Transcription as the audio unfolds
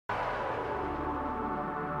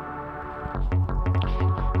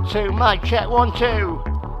So mic check 1 2.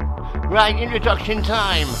 Right, introduction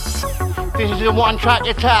time. This is a one-track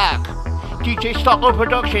attack. DJ Stocko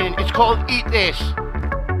production. It's called Eat This.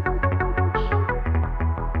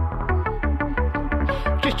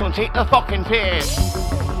 Just don't take the fucking piss.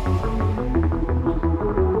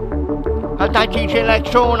 Outside DJ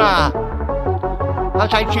Electrona.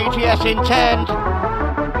 Outside GTS Intent.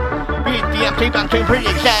 Beat the empty Bouncin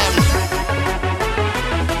pre-exams.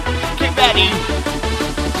 Get ready.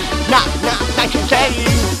 Nah, nice and steady.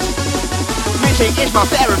 Music is my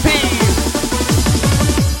therapy.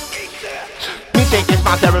 Music is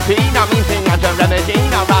my therapy. Now music as a remedy.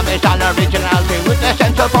 Now rhyme is an originality with a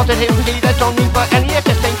sense of positivity. There's no need for any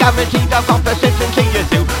assisting. Guaranteed of consistency is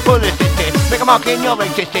due. Full assisting. Make a mark in your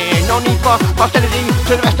existing. No need for hostility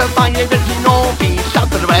to the rest of my ability. No peace, south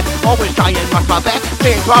to the west. Always try and watch my best.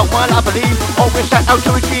 Staying throughout what I believe. Always set out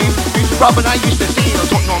to achieve. Used to rob and I used to steal.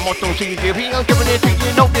 Don't know what don't see the appeal. Giving it to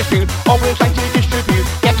you, no dispute. Always like to distribute.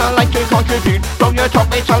 Yes, I like to contribute. From your top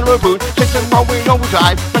mates on reboot. System while we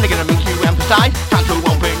overdrive. When they're gonna make you emphasize. Time to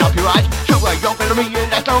open up your eyes. Sure, you're gonna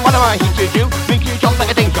realize. Now what am I here to do? Make you jump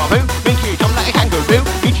like a deja vu. Make you jump like a kangaroo.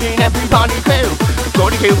 Each and every party crew. Go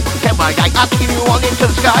to you. Step by night. I'll take you on into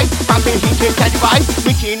the sky. Bouncing heat to 25.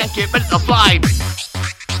 Reaching and get ready to fly.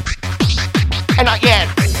 And not yet.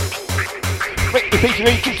 Wait, the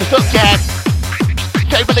patiently keeps the subject.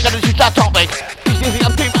 Say when they're gonna choose that topic.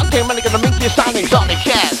 I'm team, when they're gonna make you sound exotic,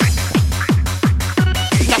 yes.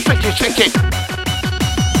 Now switch it.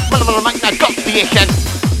 Well, I'm gonna I got the itch.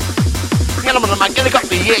 Yeah, I'm gonna got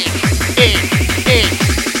the itch.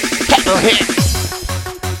 Techno hit.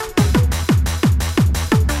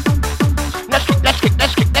 Let's kick.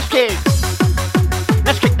 Let's kick.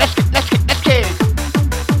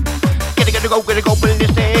 Gotta go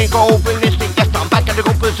ballistic, yes, I'm back, gotta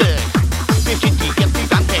go berserk. 50 deep, get me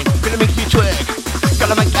dancing, gonna make you twerk.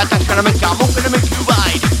 Gonna make that dance, gonna make that move, gonna make you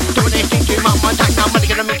ride. Doing anything to my one time, now money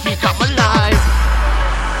gonna make you come alive.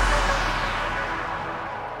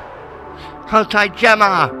 Outside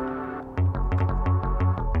Gemma.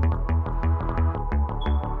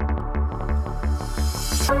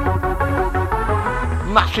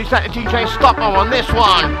 Massive set of DJ Stocko on this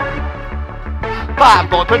one. Bad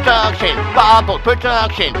boy production,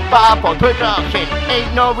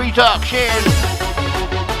 ain't no reduction.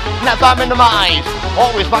 Never minimize,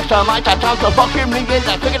 always maximize. That sounds so fucking million.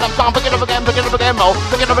 Pick it up song, pick it up again, mo.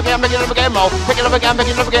 Pick it up again, mo. Pick it up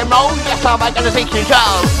again, mo. Yes, I'm gonna take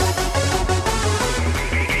control.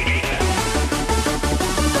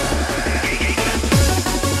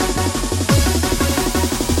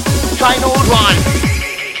 Try an old one.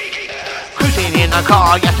 In a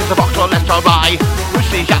car, yes, it's a Vauxhall, let's go by.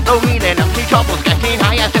 Lucy's at the wheel and empty trouble's getting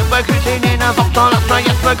high. Yes, we're cruising in a Vauxhall, let's try,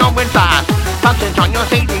 yes, we're going fast. Bouncing on your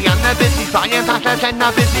CD and the busy flying past us and the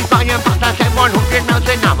busy flying past us at 100 miles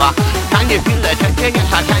an hour. Can you feel the tension?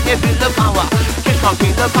 Yes, I can you feel the power? Just can't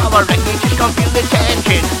feel the power and you just can't feel the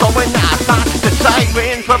tension. Going that fast, the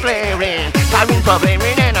sirens were blaring. Sirens were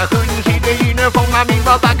blaring and I couldn't see the uniform. I mean,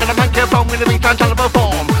 we're back in the microphone with the beat on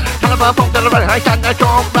telephone. Telephone, I stand the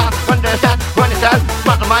drum, understand.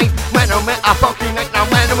 What am I? When I'm at a fucking night now,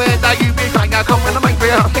 when I'm with that you be trying to come when I'm angry,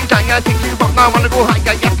 I'll sing I think you want I wanna go higher,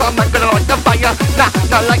 yes, I'm not gonna light the fire.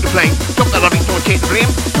 Nah, like a flame. Jump to the beat, don't chase the flame.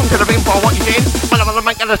 Jump to the beam for what you did. When I'm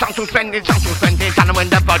make it sound so splendid. And when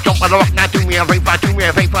never jump on the rock, now do me a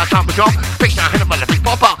favor, time to jump. Face now, hit him on the big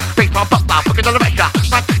pop up, fuck it on the measure.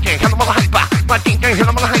 My DJ, hit him on the hyper, hit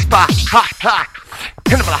him on the hyper, ha.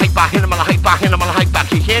 Hit him on the hyper, hit him on the hyper,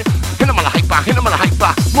 keep it. Hit him on the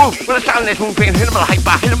hyper, move, when the sound is moving, hit him on the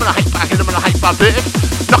hyper, bitch.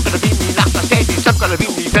 Not gonna be me last, I said it's not gonna be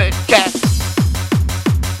me, bitch, yeah.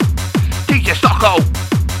 DJ Stocko.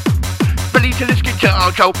 Believe to this kid,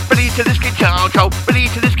 Joe. Believe to this kid, Joe.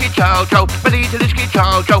 Believe to this kid, Joe. Believe to this kid,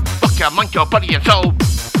 Joe. Fuck your mind, your body and soul.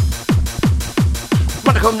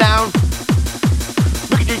 Wanna come down?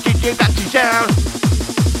 Look at this DJ Bouncin sound.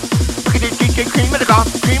 Look at this DJ cream of the car,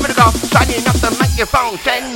 signing up the microphone, send